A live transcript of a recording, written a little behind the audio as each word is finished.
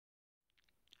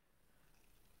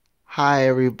Hi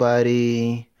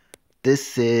everybody,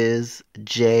 this is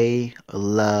J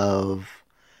Love,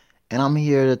 and I'm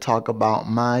here to talk about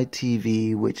my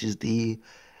TV, which is the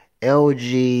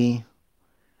LG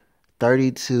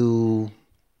 32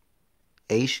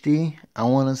 HD, I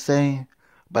want to say,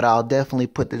 but I'll definitely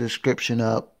put the description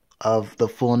up of the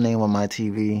full name of my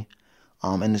TV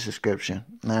in the description.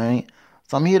 All right,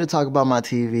 so I'm here to talk about my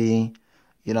TV.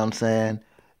 You know what I'm saying?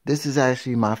 This is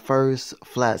actually my first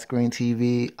flat screen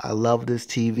TV. I love this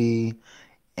TV.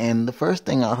 And the first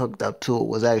thing I hooked up to it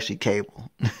was actually cable.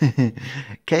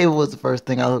 Cable was the first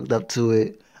thing I hooked up to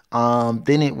it.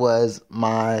 Then it was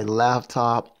my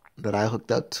laptop that I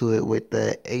hooked up to it with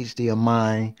the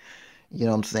HDMI. You know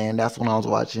what I'm saying? That's when I was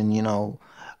watching,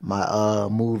 my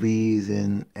movies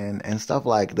and stuff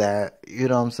like that. You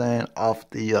know what I'm saying? Off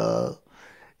the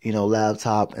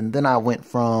laptop. And then I went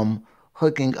from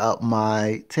hooking up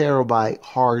my terabyte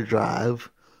hard drive,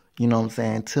 you know what I'm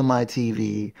saying, to my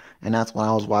TV. And that's when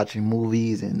I was watching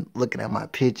movies and looking at my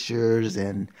pictures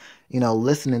and,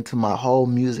 listening to my whole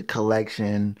music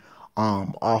collection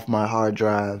off my hard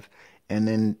drive.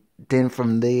 And then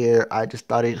from there, I just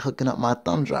started hooking up my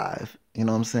thumb drive, you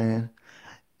know what I'm saying?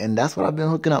 And that's what I've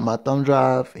been hooking up my thumb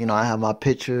drive. I have my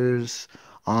pictures,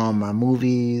 my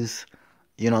movies,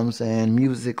 you know what I'm saying,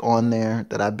 music on there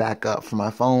that I back up from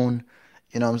my phone,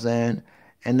 you know what I'm saying?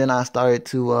 And then I started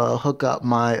to hook up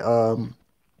my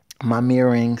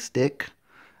mirroring stick,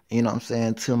 you know what I'm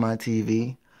saying, to my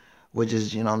TV, which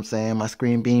is, you know what I'm saying, my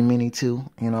Screen Beam Mini 2,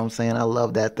 you know what I'm saying? I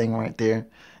love that thing right there.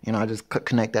 I just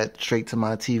connect that straight to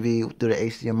my TV through the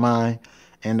HDMI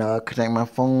and connect my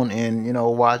phone and,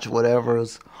 watch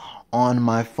whatever's on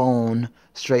my phone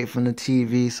straight from the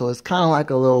TV. So it's kind of like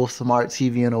a little smart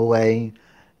TV in a way,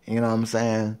 you know what I'm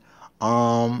saying?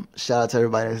 Shout out to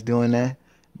everybody that's doing that.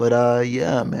 But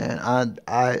yeah, man,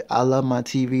 I love my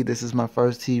TV. This is my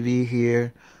first TV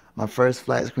here, my first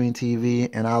flat screen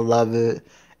TV, and I love it.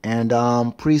 And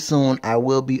pretty soon I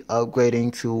will be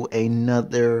upgrading to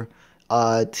another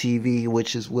TV,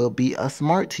 which will be a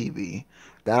smart TV.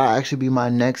 That'll actually be my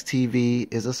next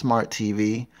TV, is a smart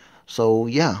TV. So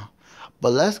yeah,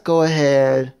 but let's go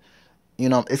ahead.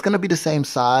 It's gonna be the same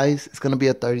size. It's gonna be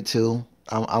a 32.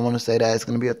 I want to say that it's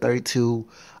gonna be a 32.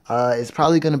 It's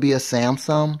probably gonna be a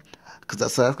Samsung, because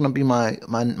that's gonna be my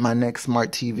next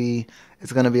smart TV.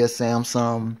 It's gonna be a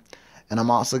Samsung, and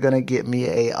I'm also gonna get me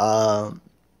a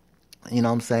you know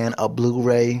what I'm saying, a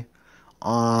Blu-ray, you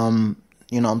know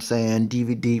what I'm saying,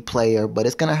 DVD player, but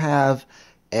it's gonna have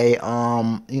a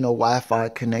Wi-Fi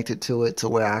connected to it, to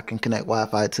where I can connect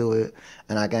Wi-Fi to it,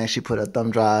 and I can actually put a thumb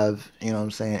drive, you know what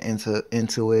I'm saying,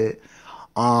 into it.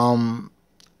 Um,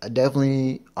 I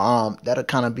definitely that'll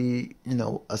kind of be,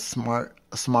 a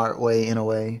smart way in a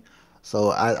way.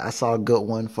 So I saw a good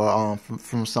one for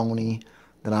from Sony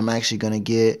that I'm actually gonna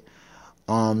get,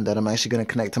 that I'm actually gonna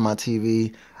connect to my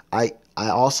TV. I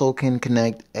also can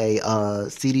connect a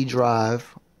CD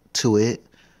drive to it,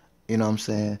 you know what I'm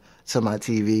saying, to my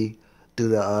TV through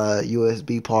the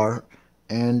USB part.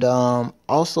 And I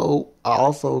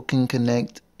also can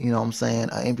connect, you know what I'm saying,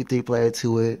 an MP3 player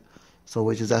to it. So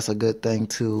that's a good thing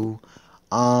too.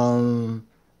 Um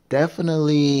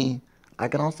Definitely I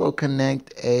can also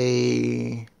connect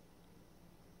a,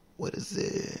 what is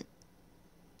it?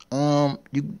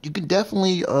 You can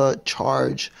definitely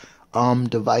charge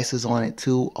devices on it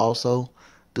too, also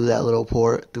through that little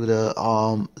port, through the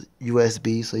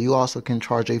USB. So you also can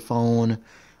charge a phone,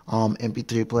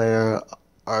 MP3 player,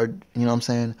 or, you know what I'm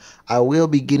saying. I will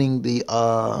be getting the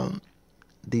uh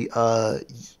the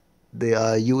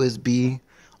USB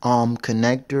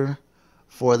connector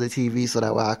for the TV, so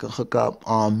that way I can hook up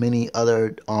many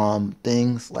other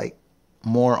things, like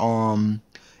more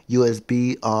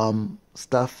USB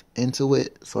stuff into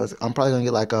it. So I'm probably gonna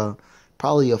get like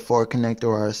probably a 4 connector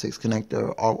or a 6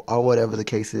 connector, or whatever the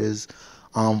case is,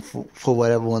 for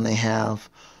whatever one they have.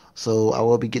 So I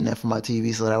will be getting that for my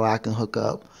TV, so that way I can hook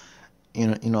up, you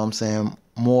know what I'm saying,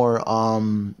 more,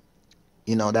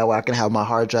 that way I can have my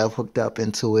hard drive hooked up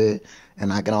into it,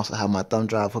 and I can also have my thumb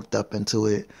drive hooked up into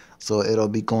it. So it'll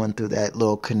be going through that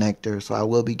little connector. So I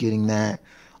will be getting that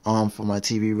for my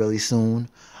TV really soon.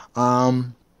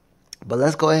 Um, but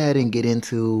let's go ahead and get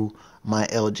into my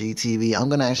LG TV. I'm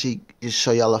gonna actually just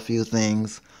show y'all a few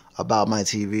things about my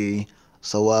TV.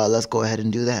 So let's go ahead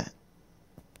and do that.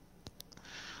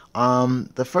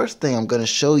 The first thing I'm gonna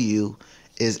show you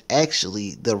is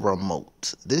actually the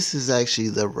remote. This is actually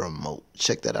the remote.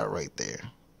 Check that out right there.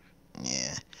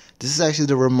 Yeah. This is actually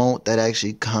the remote that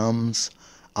actually comes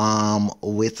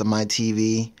with my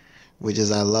TV. which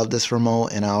is I love this remote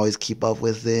and I always keep up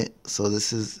with it. So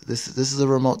this is a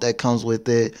remote that comes with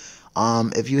it.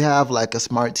 If you have like a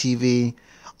smart TV,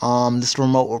 this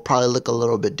remote will probably look a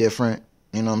little bit different.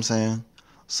 You know what I'm saying?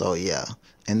 So yeah,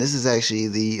 and this is actually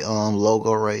the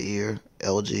logo right here,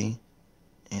 LG.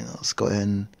 Let's go ahead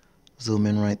and zoom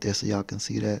in right there so y'all can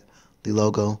see that the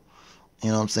logo. You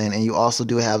know what I'm saying? And you also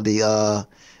do have the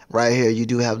right here. You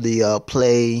do have the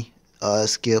play,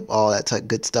 skip, all that type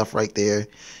good stuff right there.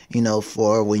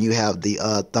 For when you have the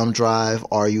thumb drive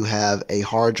or you have a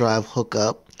hard drive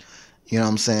hookup. You know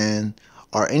what I'm saying?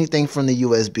 Or anything from the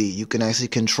USB, you can actually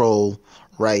control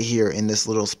right here in this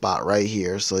little spot right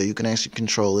here. So you can actually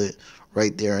control it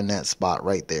right there in that spot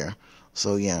right there.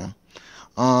 So yeah.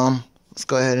 Let's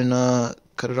go ahead and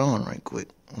cut it on right quick.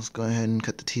 Let's go ahead and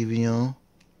cut the TV on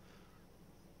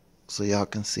so y'all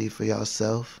can see for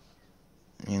yourself,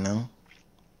 you know.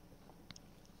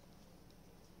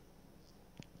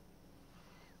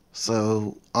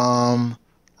 So,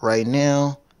 right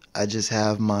now I just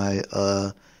have my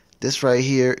this right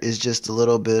here is just a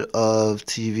little bit of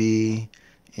TV.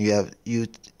 You know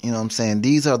what I'm saying?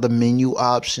 These are the menu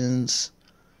options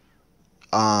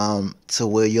to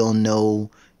where you'll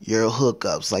know your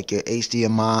hookups like your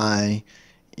HDMI,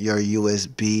 your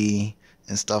USB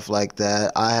and stuff like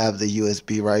that. I have the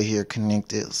USB right here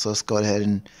connected, so let's go ahead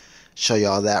and show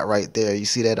y'all that right there. You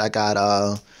see that I got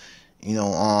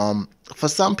for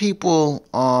some people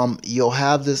you'll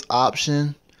have this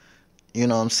option, you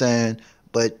know what I'm saying,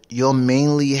 but you'll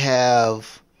mainly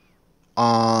have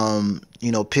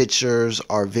pictures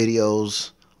or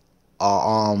videos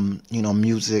or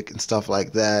music and stuff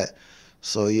like that.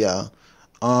 So yeah.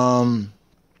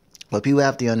 What people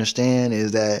have to understand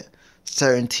is that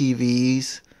certain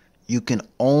TVs you can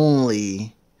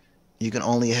only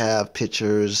have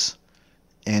pictures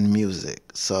and music.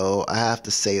 So I have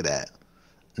to say that.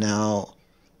 Now,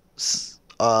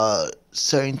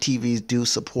 certain TVs do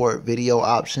support video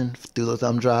option through the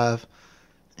thumb drive.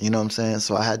 You know what I'm saying?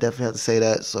 So I definitely have to say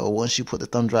that. So once you put the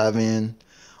thumb drive in,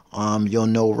 you'll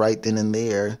know right then and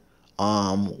there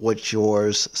what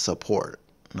yours support.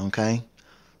 Okay?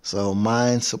 So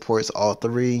mine supports all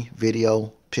three: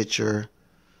 video, picture,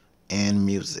 and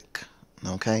music.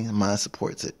 Okay? Mine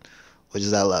supports it, which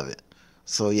is I love it.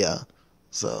 So yeah.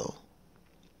 So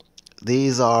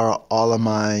these are all of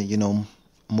my,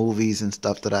 movies and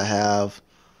stuff that I have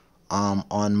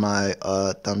on my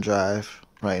thumb drive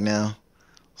right now.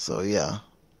 So yeah.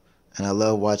 And I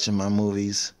love watching my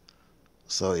movies.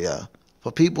 So yeah.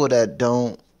 For people that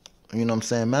don't, you know what I'm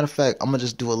saying? Matter of fact, I'm gonna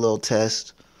just do a little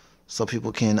test so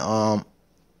people can that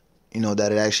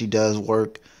it actually does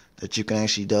work, that you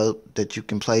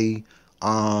can play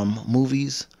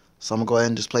movies. So I'm gonna go ahead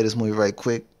and just play this movie right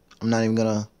quick. I'm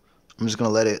just gonna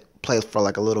let it play for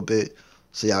like a little bit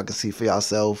so y'all can see for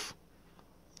yourself.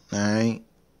 Alright.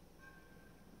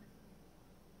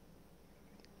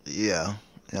 Yeah.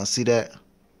 Y'all see that?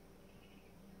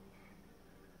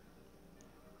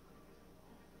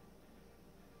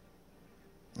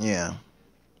 Yeah.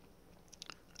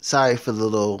 Sorry for the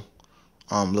little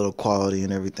quality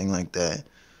and everything like that.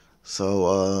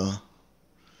 So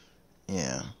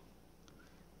yeah.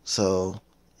 So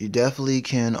you definitely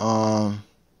can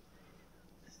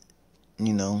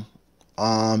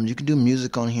you can do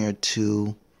music on here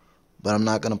too, but I'm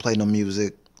not gonna play no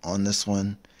music on this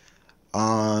one.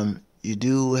 You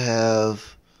do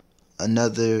have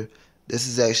another. This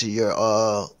is actually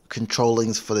your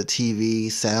controllings for the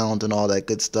TV, sound, and all that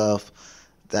good stuff.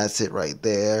 That's it right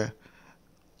there.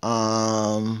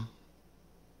 Um,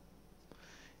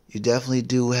 you definitely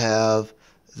do have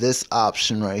this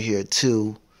option right here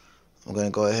too. I'm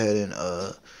gonna go ahead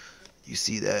and you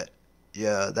see that?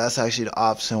 Yeah, that's actually the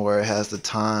option where it has the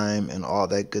time and all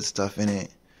that good stuff in it.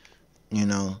 You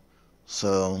know,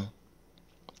 so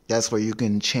that's where you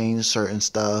can change certain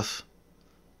stuff.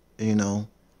 You know,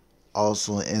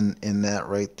 also in that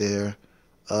right there.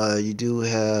 You do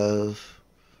have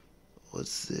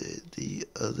what's the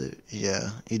other? Yeah,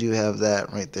 you do have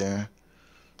that right there.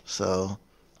 So,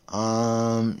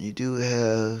 you do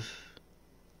have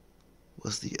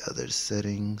what's the other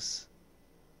settings?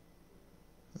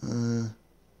 Uh,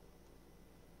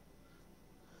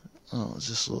 oh, it's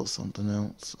just a little something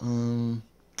else.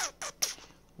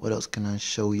 What else can I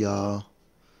show y'all?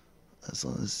 That's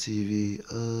on this TV.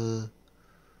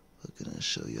 What can I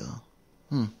show y'all?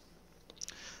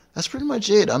 That's pretty much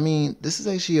it. I mean, this is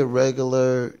actually a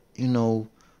regular,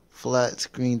 flat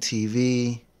screen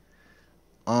TV.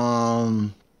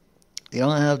 You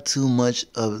don't have too much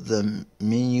of the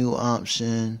menu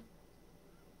option.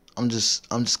 I'm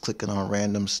just clicking on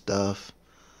random stuff.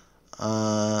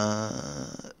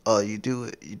 Oh, you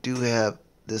do have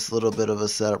this little bit of a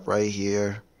setup right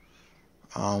here,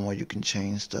 where you can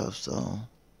change stuff. So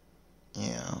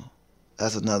yeah,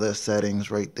 that's another settings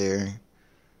right there,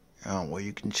 where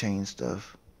you can change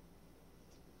stuff.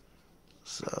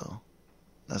 So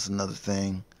that's another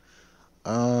thing.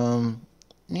 Um,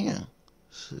 yeah.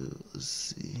 So let's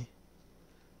see.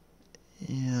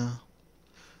 Yeah,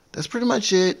 that's pretty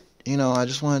much it. I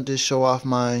just wanted to show off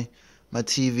my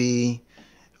TV.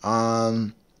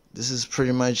 Um, this is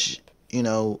pretty much,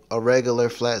 a regular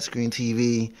flat screen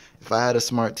TV. If I had a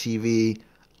smart TV,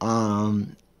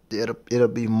 it'll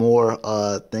be more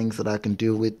things that I can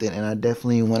do with it. And I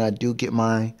definitely, when I do get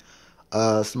my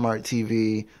smart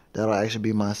TV, that'll actually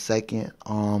be my second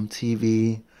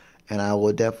TV, and I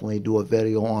will definitely do a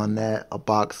video on that, a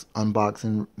box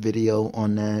unboxing video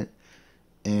on that,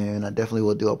 and I definitely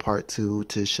will do a part two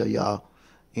to show y'all,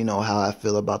 how I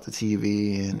feel about the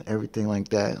TV and everything like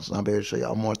that. So I'll be able to show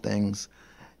y'all more things.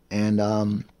 And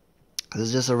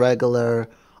it's just a regular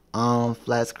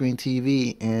flat screen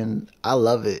TV, and I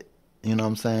love it. You know what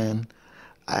I'm saying?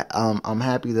 I'm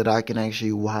happy that I can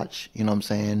actually watch.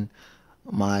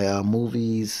 My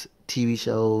movies, TV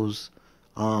shows,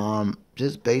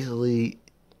 just basically,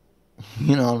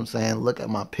 what I'm saying, look at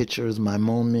my pictures, my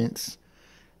moments.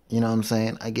 You know what I'm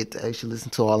saying? I get to actually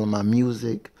listen to all of my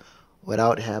music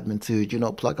without having to,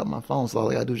 plug up my phone. So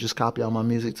all I gotta do is just copy all my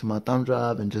music to my thumb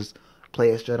drive and just play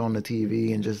it straight on the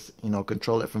TV and just,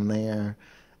 control it from there.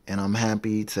 And I'm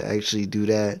happy to actually do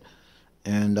that.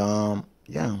 And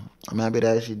yeah, I'm happy to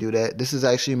actually do that. This is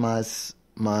actually my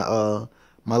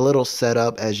little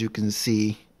setup, as you can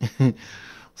see.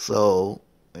 So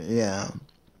yeah,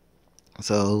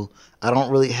 so I don't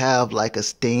really have like a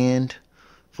stand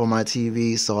for my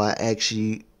TV, so I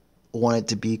actually wanted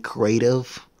to be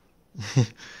creative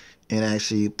and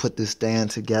actually put the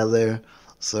stand together.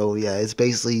 So yeah, it's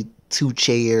basically two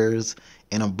chairs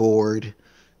and a board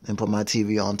and put my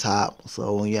TV on top.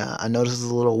 So yeah, I know this is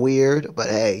a little weird, but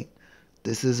hey,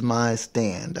 this is my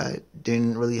stand. I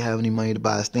didn't really have any money to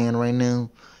buy a stand right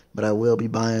now, but I will be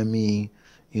buying me,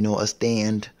 a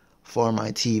stand for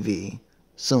my TV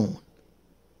soon.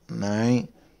 Alright?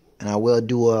 And I will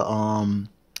do a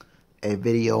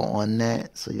video on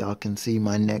that so y'all can see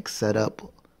my next setup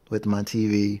with my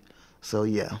TV. So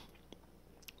yeah.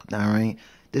 Alright.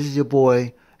 This is your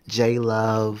boy J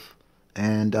Love,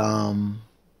 and I'm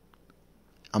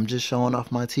just showing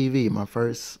off my TV, my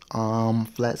first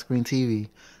flat screen TV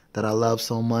that I love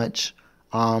so much.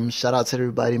 Shout out to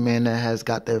everybody, man, that has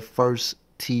got their first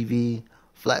TV,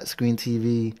 flat screen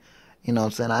TV. You know what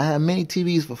I'm saying? I had many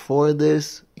TVs before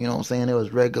this. You know what I'm saying? It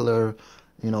was regular,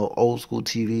 old school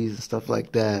TVs and stuff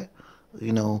like that.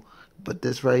 You know, but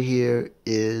this right here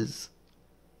is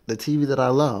the TV that I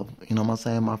love. You know what I'm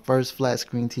saying? My first flat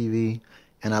screen TV,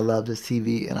 and I love this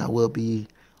TV, and I will be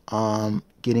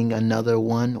getting another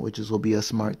one, which will be a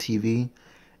smart TV,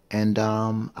 and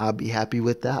I'll be happy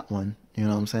with that one. You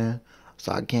know what I'm saying?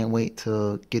 So I can't wait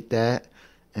to get that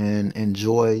and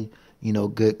enjoy,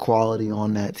 good quality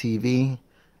on that TV,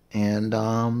 and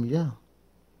yeah.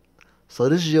 So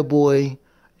this is your boy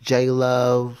J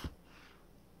Love,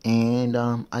 and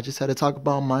I just had to talk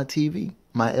about my TV,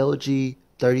 my LG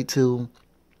 32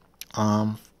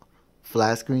 um,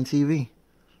 flat screen TV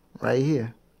right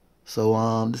here.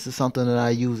 So this is something that I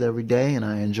use every day and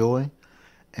I enjoy,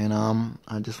 and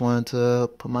I just wanted to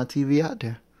put my TV out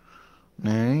there.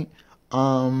 All right.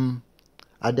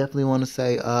 I definitely want to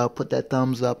say put that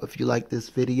thumbs up if you like this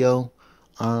video.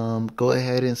 Go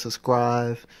ahead and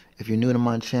subscribe if you're new to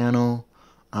my channel.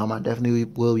 I definitely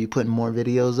will be putting more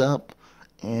videos up,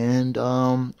 and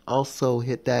also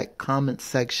hit that comment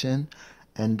section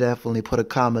and definitely put a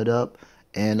comment up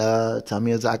and tell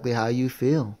me exactly how you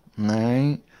feel. All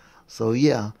right. So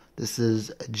yeah, this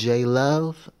is J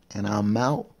Love, and I'm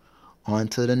out. On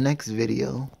to the next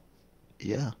video.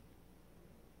 Yeah.